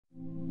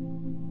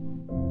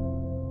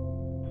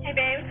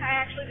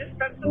actually just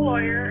spoke to the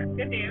lawyer.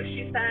 Good news.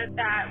 She said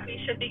that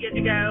we should be good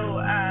to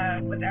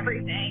go with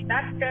everything.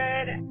 That's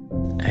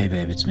good. Hey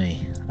babe, it's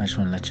me. I just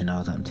want to let you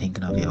know that I'm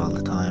thinking of you all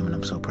the time and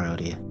I'm so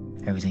proud of you.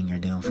 Everything you're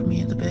doing for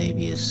me and the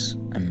baby is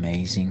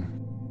amazing.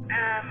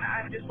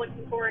 I'm just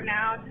looking forward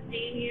now to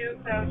seeing you,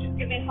 so just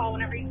give me a call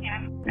whenever you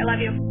can. I love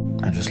you.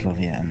 I just love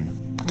you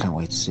and I can't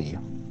wait to see you.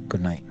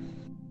 Good night.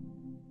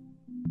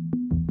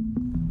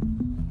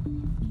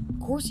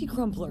 Corsi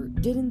Crumpler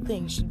didn't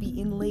think she'd be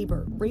in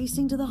labor,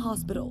 racing to the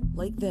hospital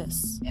like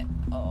this.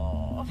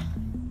 Oh.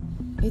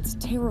 It's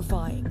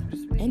terrifying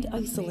and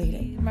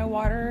isolating. My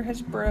water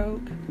has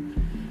broke.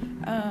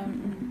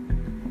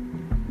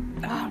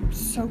 I'm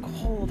so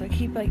cold. I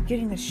keep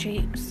getting the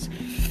shakes.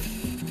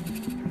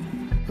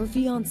 Her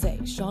fiance,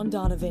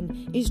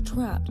 Donovan, is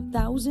trapped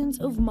thousands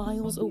of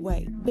miles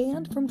away,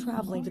 banned from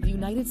traveling to the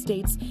United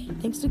States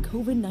thanks to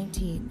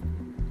COVID-19.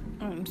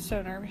 I'm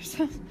so nervous.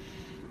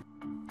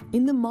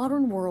 In the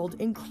modern world,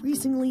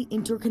 increasingly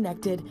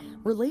interconnected,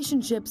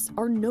 relationships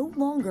are no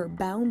longer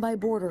bound by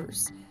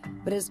borders.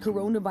 But as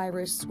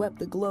coronavirus swept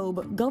the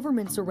globe,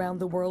 governments around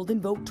the world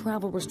invoked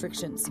travel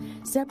restrictions,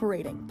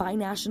 separating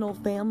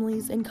binational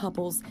families and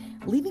couples,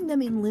 leaving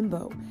them in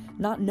limbo,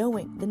 not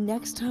knowing the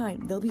next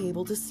time they'll be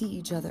able to see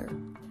each other.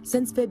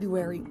 Since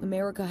February,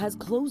 America has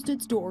closed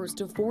its doors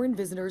to foreign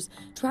visitors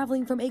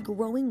traveling from a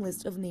growing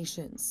list of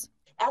nations.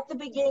 At the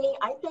beginning,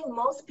 I think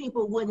most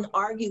people wouldn't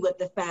argue with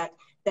the fact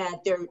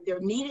that there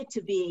needed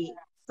to be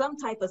some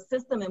type of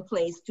system in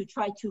place to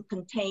try to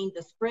contain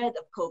the spread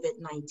of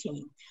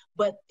COVID-19.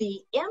 But the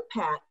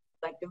impact,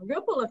 the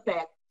ripple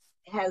effect,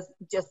 has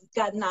just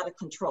gotten out of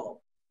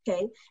control,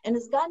 okay? And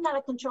it's gotten out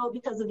of control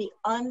because of the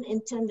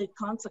unintended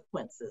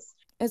consequences.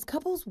 As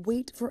couples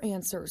wait for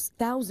answers,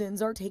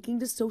 thousands are taking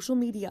to social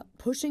media,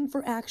 pushing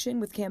for action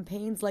with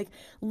campaigns like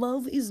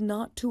 "Love is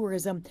not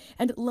tourism"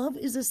 and "Love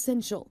is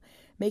essential,"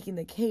 making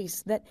the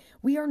case that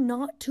we are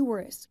not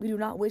tourists. We do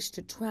not wish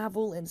to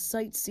travel and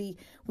sightsee.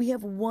 We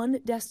have one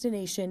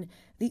destination,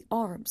 the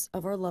arms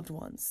of our loved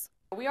ones.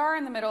 We are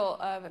in the middle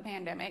of a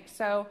pandemic,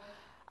 so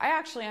I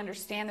actually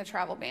understand the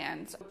travel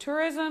bans.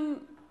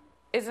 Tourism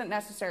isn't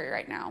necessary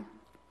right now,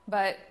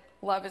 but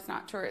love is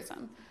not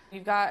tourism.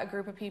 You've got a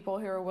group of people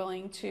who are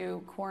willing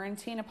to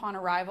quarantine upon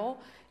arrival.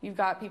 You've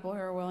got people who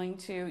are willing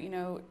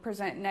to,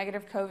 present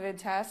negative COVID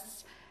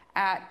tests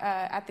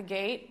at the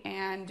gate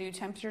and do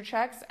temperature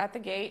checks at the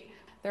gate.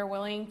 They're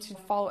willing to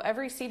follow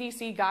every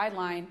CDC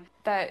guideline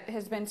that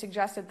has been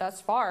suggested thus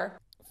far.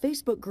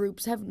 Facebook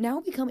groups have now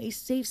become a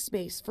safe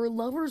space for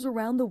lovers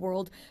around the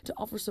world to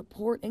offer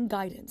support and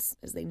guidance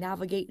as they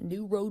navigate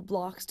new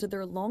roadblocks to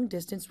their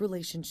long-distance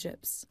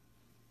relationships.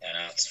 I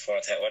know, it's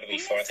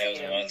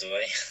 4,000 miles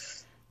away.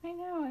 I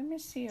know, I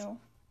miss you.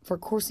 For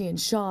Corsi and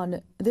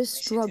Sean, this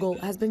struggle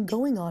has been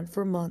going on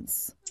for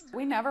months.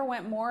 We never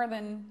went more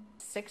than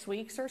 6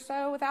 weeks or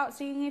so without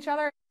seeing each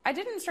other. I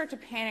didn't start to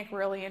panic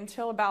really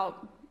until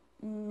about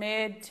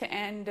mid to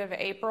end of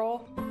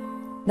April.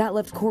 That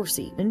left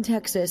Corsi in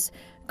Texas,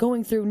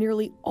 going through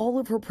nearly all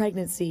of her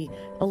pregnancy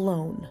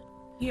alone.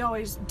 He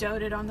always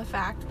doted on the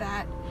fact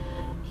that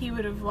he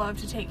would have loved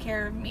to take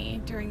care of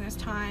me during this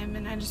time,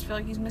 and I just feel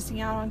like he's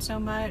missing out on so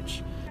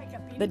much.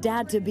 The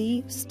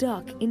dad-to-be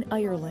stuck in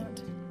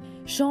Ireland.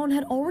 Sean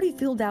had already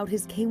filled out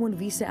his K-1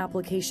 visa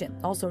application,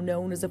 also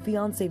known as a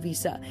fiance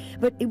visa,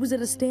 but it was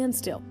at a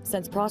standstill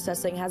since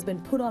processing has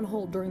been put on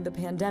hold during the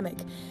pandemic.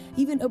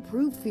 Even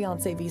approved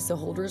fiance visa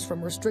holders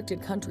from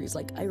restricted countries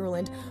like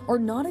Ireland are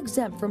not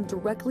exempt from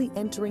directly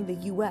entering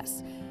the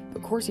U.S.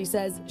 But Corsi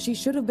says she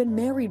should have been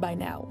married by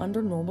now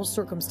under normal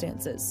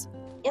circumstances.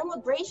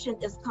 Immigration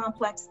is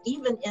complex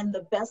even in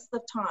the best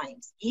of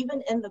times,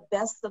 even in the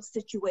best of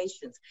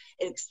situations.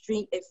 It's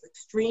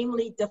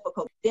extremely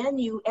difficult. Then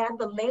you add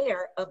the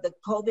layer of the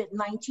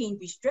COVID-19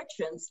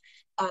 restrictions,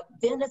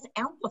 then it's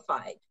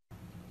amplified.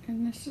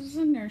 And this is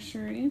the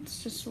nursery.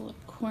 It's just a little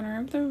corner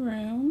of the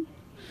room.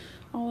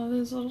 All of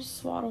his little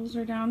swaddles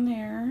are down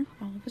there.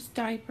 All of his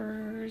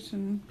diapers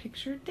and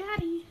picture of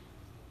Daddy.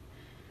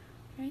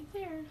 Right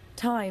there.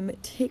 Time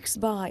ticks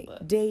by.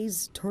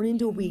 Days turn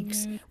into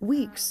weeks.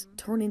 Weeks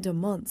turn into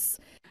months.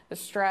 The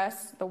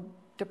stress, the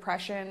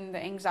depression,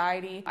 the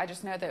anxiety. I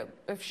just know that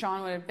if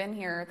Sean would have been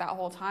here that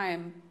whole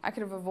time, I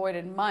could have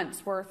avoided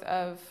months worth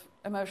of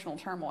emotional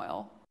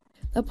turmoil.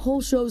 A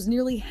poll shows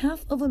nearly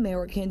half of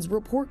Americans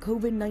report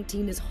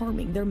COVID-19 is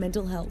harming their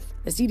mental health.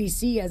 The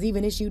CDC has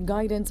even issued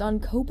guidance on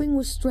coping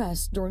with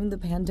stress during the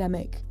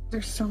pandemic.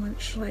 There's so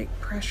much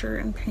pressure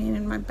and pain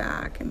in my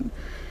back and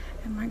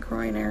in my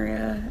groin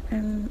area,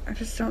 and I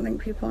just don't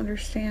think people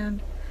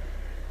understand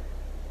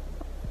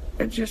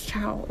just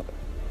how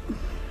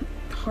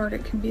hard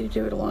it can be to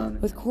do it alone.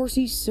 With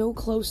Corsi so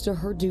close to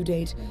her due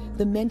date,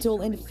 the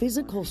mental and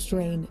physical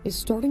strain is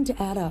starting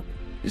to add up.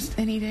 Just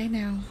any day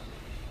now.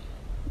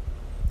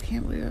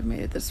 Can't believe I've made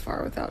it this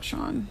far without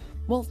Sean.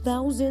 While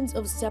thousands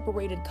of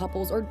separated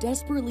couples are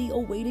desperately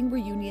awaiting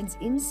reunions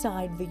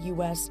inside the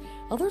U.S.,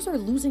 others are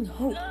losing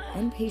hope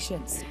and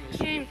patience.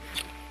 This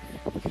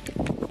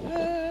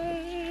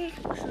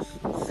is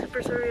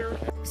super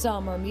surreal.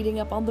 Some are meeting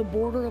up on the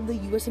border of the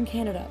U.S. and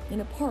Canada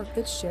in a park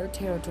that's shared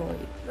territory.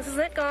 This is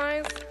it,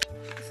 guys.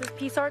 This is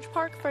Peace Arch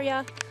Park for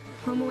ya.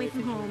 Home away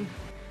from home.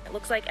 It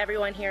looks like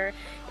everyone here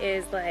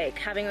is like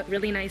having a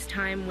really nice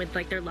time with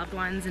like their loved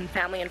ones and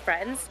family and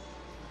friends.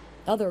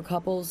 Other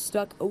couples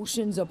stuck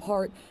oceans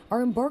apart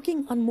are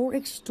embarking on more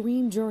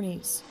extreme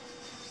journeys.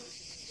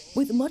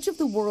 With much of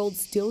the world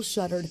still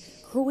shuttered,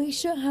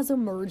 Croatia has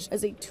emerged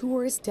as a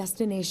tourist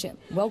destination,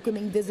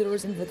 welcoming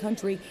visitors into the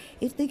country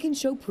if they can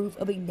show proof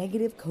of a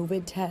negative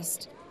COVID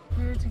test.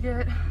 Here to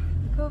get a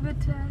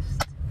COVID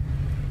test.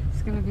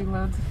 It's gonna be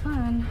loads of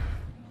fun.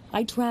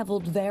 I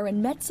traveled there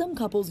and met some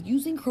couples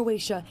using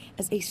Croatia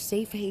as a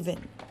safe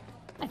haven.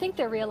 I think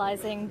they're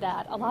realizing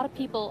that a lot of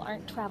people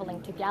aren't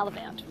traveling to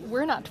gallivant.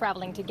 We're not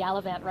traveling to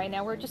gallivant right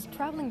now. We're just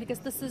traveling because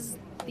this is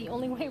the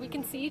only way we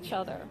can see each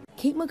other.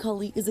 Kate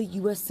McCulley is a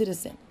U.S.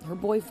 citizen. Her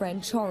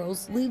boyfriend,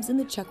 Charles, lives in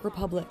the Czech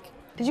Republic.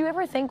 Did you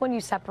ever think when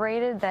you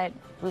separated that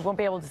we won't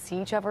be able to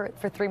see each other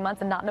for 3 months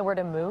and not know where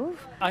to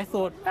move? I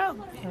thought, well,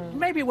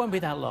 maybe it won't be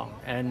that long,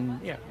 and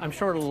yeah, I'm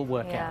sure it'll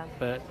work out.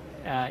 But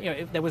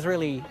it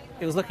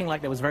was looking like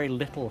there was very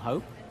little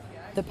hope.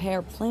 The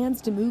pair plans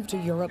to move to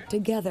Europe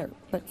together,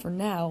 but for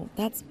now,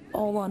 that's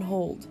all on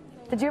hold.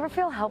 Did you ever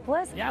feel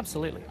helpless? Yeah,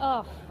 absolutely.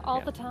 Oh, all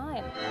the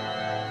time.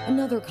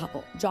 Another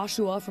couple,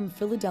 Joshua from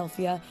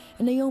Philadelphia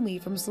and Naomi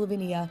from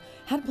Slovenia,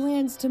 had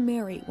plans to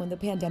marry when the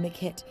pandemic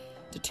hit.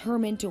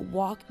 Determined to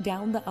walk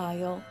down the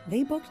aisle,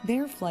 they booked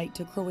their flight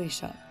to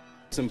Croatia.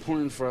 It's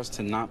important for us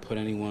to not put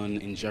anyone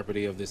in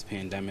jeopardy of this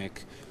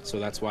pandemic, so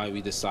that's why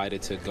we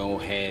decided to go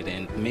ahead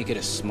and make it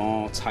a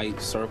small, tight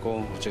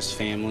circle, just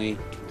family.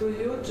 Do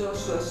you,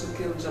 Joshua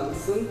Shaquille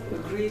Johnson,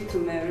 agree to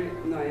marry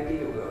Naomi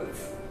Ugovec?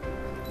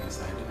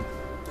 Yes, I do.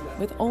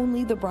 With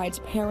only the bride's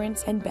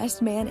parents and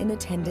best man in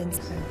attendance,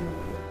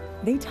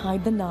 they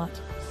tied the knot.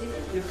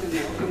 You can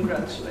now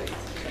congratulate.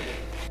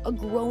 A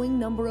growing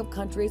number of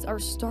countries are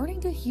starting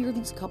to hear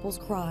these couples'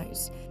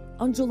 cries.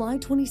 On July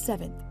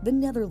 27th, the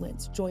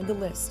Netherlands joined the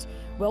list,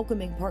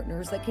 welcoming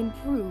partners that can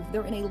prove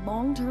they're in a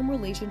long-term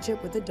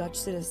relationship with a Dutch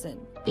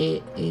citizen.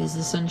 It is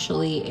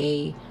essentially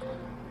a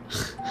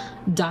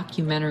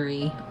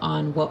documentary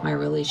on what my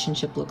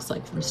relationship looks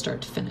like from start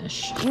to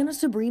finish. Anna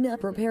Sabrina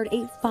prepared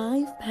a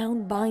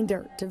 5-pound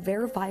binder to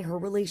verify her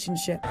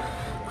relationship.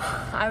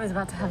 I was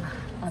about to have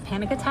a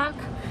panic attack,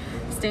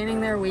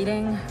 standing there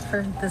waiting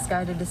for this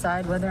guy to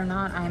decide whether or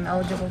not I'm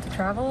eligible to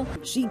travel.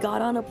 She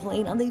got on a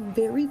plane on the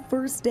very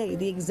first day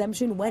the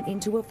exemption went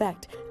into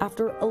effect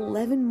after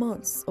 11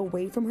 months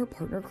away from her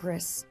partner,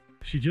 Chris.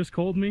 She just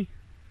called me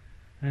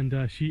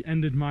and she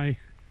ended my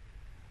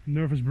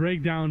nervous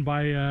breakdown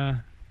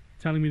by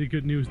telling me the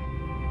good news.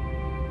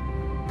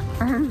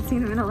 I haven't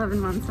seen him in 11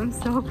 months. I'm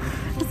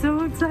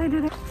so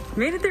excited.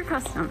 Made it through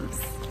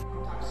customs.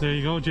 There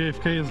you go,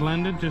 JFK has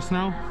landed just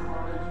now.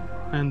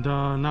 And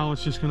now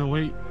it's just gonna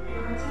wait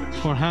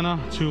for Hannah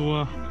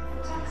to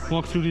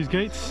walk through these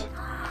gates.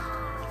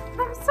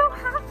 I'm so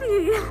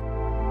happy.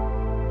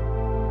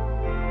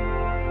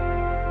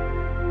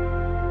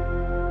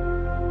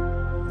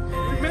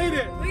 We made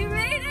it! We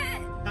made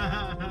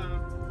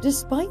it!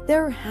 Despite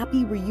their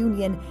happy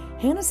reunion,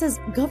 Hannah says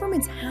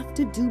governments have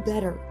to do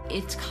better.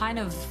 It's kind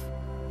of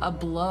a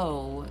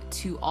blow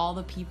to all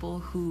the people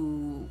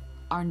who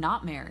are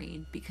not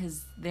married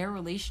because their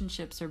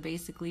relationships are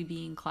basically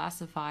being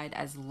classified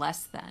as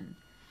less than.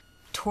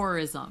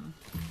 Tourism.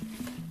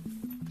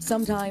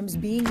 Sometimes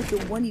being with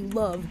the one you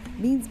love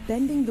means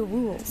bending the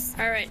rules.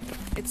 All right,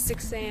 it's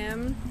 6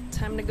 a.m.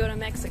 Time to go to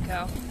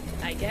Mexico,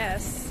 I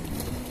guess.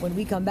 When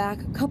we come back,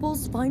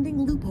 couples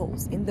finding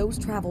loopholes in those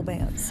travel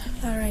bans.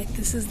 All right,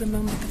 this is the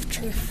moment of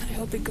truth. I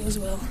hope it goes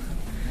well.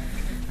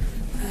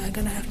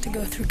 Gonna have to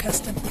go through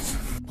customs.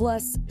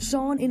 Plus,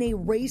 Sean in a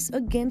race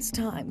against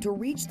time to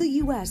reach the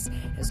U.S.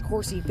 as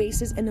Corsi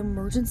faces an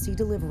emergency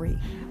delivery.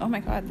 Oh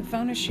my God, the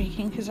phone is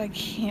shaking because I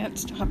can't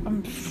stop.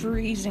 I'm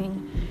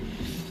freezing.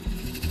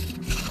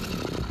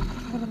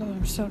 Oh,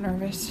 I'm so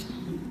nervous.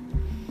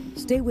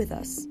 Stay with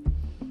us.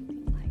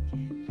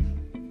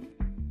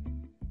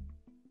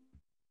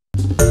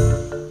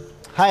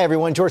 Hi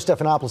everyone, George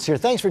Stephanopoulos here.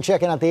 Thanks for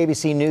checking out the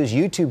ABC News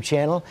YouTube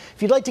channel.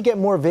 If you'd like to get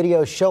more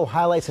videos, show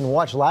highlights, and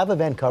watch live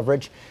event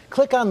coverage,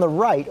 click on the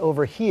right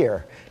over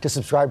here to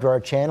subscribe to our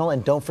channel,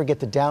 and don't forget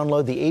to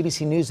download the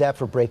ABC News app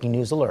for breaking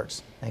news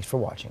alerts. Thanks for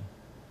watching.